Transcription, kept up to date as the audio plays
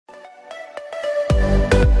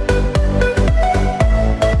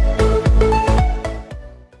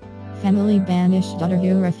selfish daughter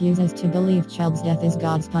who refuses to believe child's death is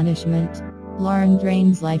God's punishment. Lauren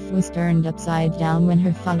Drain's life was turned upside down when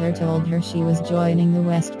her father told her she was joining the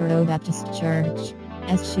Westboro Baptist Church.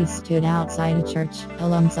 As she stood outside a church,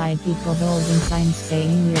 alongside people holding signs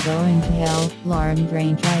saying "We're going to hell," Lauren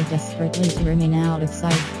Drain tried desperately to remain out of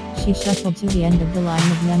sight. She shuffled to the end of the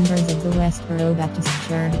line of members of the Westboro Baptist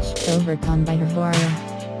Church, overcome by her horror.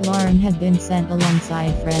 Lauren had been sent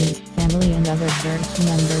alongside friends, family and other church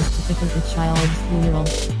members to picket the child's funeral.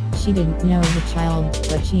 She didn't know the child,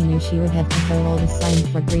 but she knew she would have to hold a sign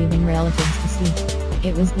for grieving relatives to see.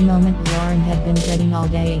 It was the moment Lauren had been dreading all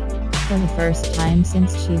day. For the first time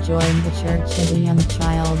since she joined the church as a young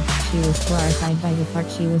child, she was horrified by the part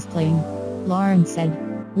she was playing. Lauren said,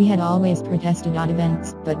 "We had always protested odd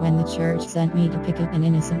events, but when the church sent me to picket an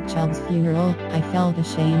innocent child's funeral, I felt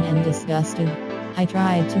ashamed and disgusted. I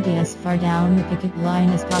tried to be as far down the picket line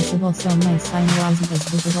as possible so my sign wasn't as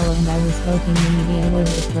visible, and I was hoping the media would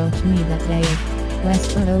approach me that day."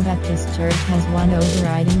 Westboro Baptist Church has one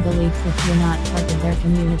overriding belief: if you're not part of their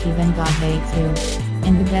community, then God hates you.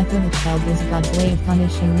 And the death of a child is God's way of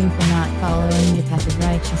punishing you for not following the path of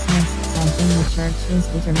righteousness, something the church is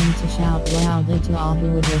determined to shout loudly to all who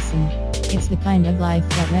would listen. It's the kind of life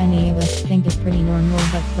that many of us think is pretty normal,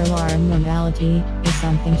 but for Lauren, normality is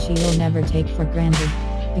something she will never take for granted.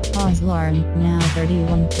 Because Lauren, now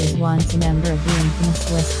 31, was once a member of the infamous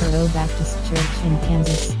Westboro Baptist Church in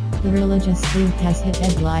Kansas. The religious group has hit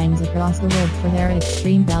headlines across the world for their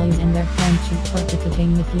extreme values and their penchant for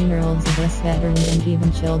picketing the funerals of us veterans and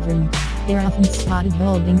even children. They're often spotted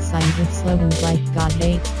holding signs with slogans like "God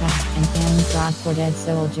hates us" and "Thank God for dead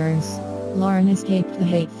soldiers." Lauren escaped the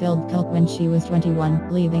hate-filled cult when she was 21,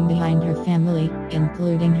 leaving behind her family,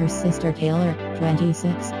 including her sister Taylor,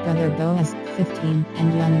 26, brother Boaz, 15,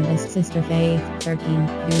 and youngest sister Faith, 13,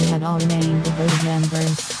 who had all remained devoted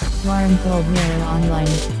members. Lauren told Mirror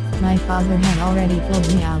Online, "My father had already pulled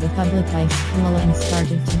me out of public high school and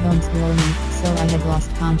started to homeschool me, so I had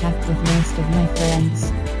lost contact with most of my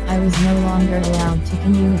friends. I was no longer allowed to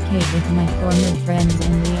communicate with my former friends,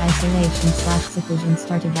 and the isolation/seclusion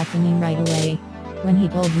started happening right away. When he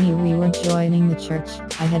told me we were joining the church,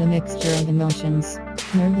 I had a mixture of emotions.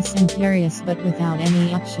 Nervous and curious, but without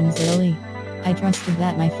any options really. I trusted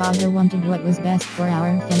that my father wanted what was best for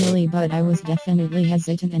our family, but I was definitely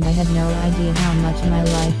hesitant, and I had no idea how much my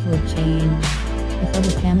life would change. Before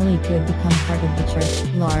the family could become part of the church,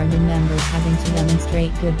 Lauren remembers having to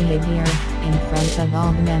demonstrate good behavior in front of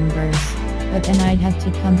all the members. But then I'd have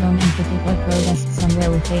to come home and picket or protest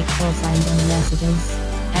somewhere with hateful signs and messages.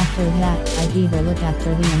 After that, I'd either look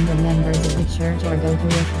after the younger members of the church or go to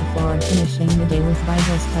work before finishing the day with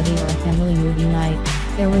Bible study or a family movie night.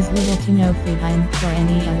 There was little to no free time for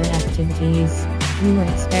any other activities. We were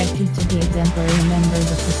expected to be exemplary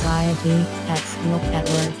members of society, at school, at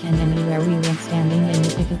work, and anywhere we went. Standing in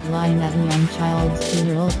the picket line at a young child's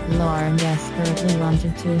funeral, Lauren desperately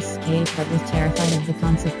wanted to escape but was terrified of the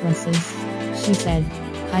consequences. She said,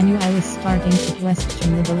 "I knew I was starting to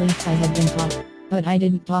question the beliefs I had been taught, but I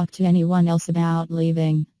didn't talk to anyone else about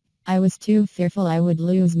leaving. I was too fearful I would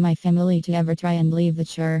lose my family to ever try and leave the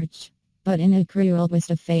church." But in a cruel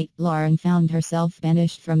twist of fate, Lauren found herself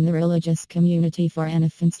banished from the religious community for an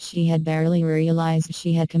offense she had barely realized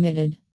she had committed.